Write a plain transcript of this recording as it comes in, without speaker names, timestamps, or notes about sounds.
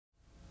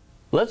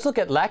Let's look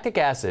at lactic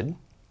acid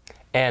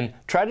and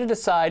try to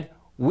decide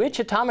which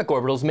atomic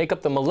orbitals make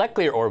up the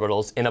molecular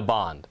orbitals in a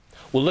bond.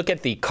 We'll look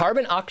at the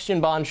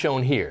carbon-oxygen bond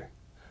shown here.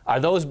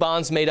 Are those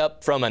bonds made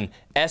up from an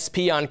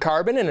sp on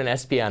carbon and an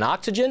sp on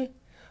oxygen,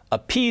 a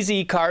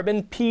pz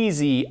carbon,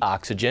 pz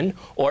oxygen,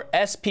 or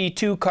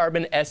sp2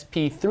 carbon,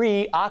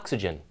 sp3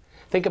 oxygen?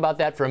 Think about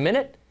that for a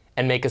minute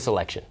and make a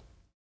selection.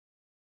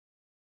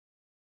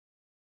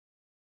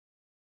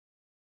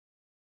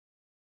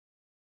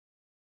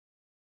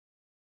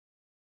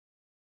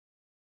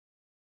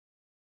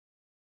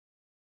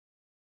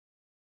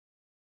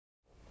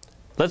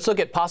 Let's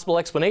look at possible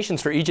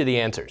explanations for each of the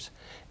answers.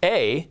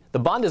 A, the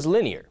bond is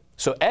linear,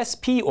 so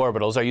sp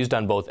orbitals are used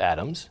on both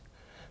atoms.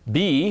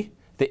 B,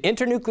 the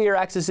internuclear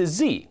axis is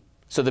z,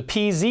 so the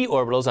pz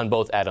orbitals on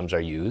both atoms are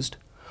used.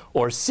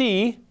 Or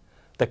C,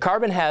 the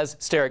carbon has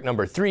steric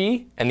number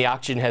 3 and the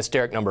oxygen has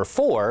steric number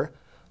 4,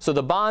 so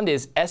the bond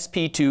is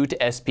sp2 to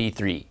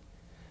sp3.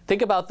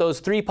 Think about those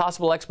three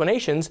possible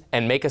explanations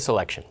and make a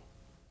selection.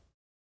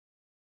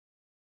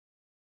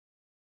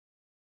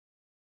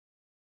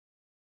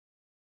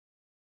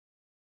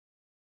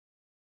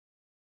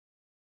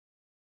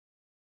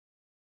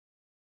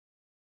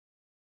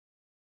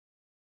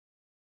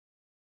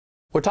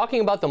 We're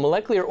talking about the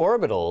molecular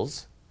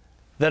orbitals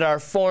that are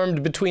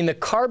formed between the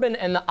carbon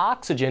and the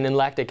oxygen in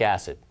lactic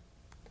acid.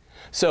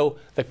 So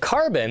the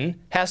carbon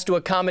has to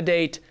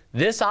accommodate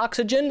this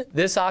oxygen,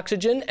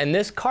 and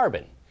this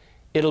carbon.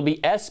 It'll be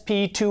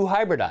sp2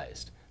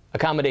 hybridized,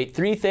 accommodate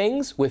three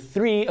things with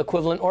three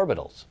equivalent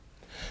orbitals.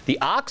 The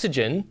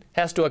oxygen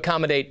has to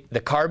accommodate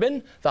the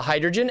carbon, the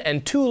hydrogen,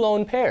 and two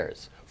lone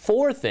pairs,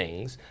 four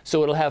things,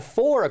 so it'll have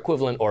four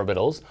equivalent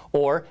orbitals,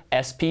 or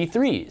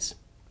sp3s.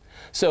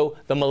 So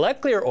the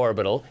molecular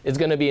orbital is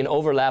going to be an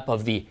overlap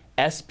of the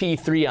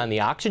sp3 on the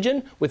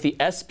oxygen with the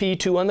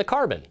sp2 on the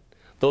carbon.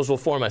 Those will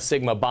form a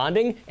sigma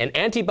bonding and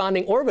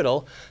antibonding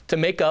orbital to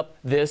make up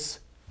this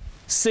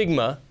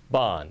sigma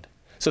bond.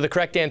 So the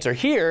correct answer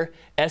here,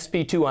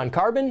 sp2 on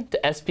carbon to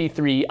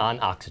sp3 on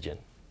oxygen.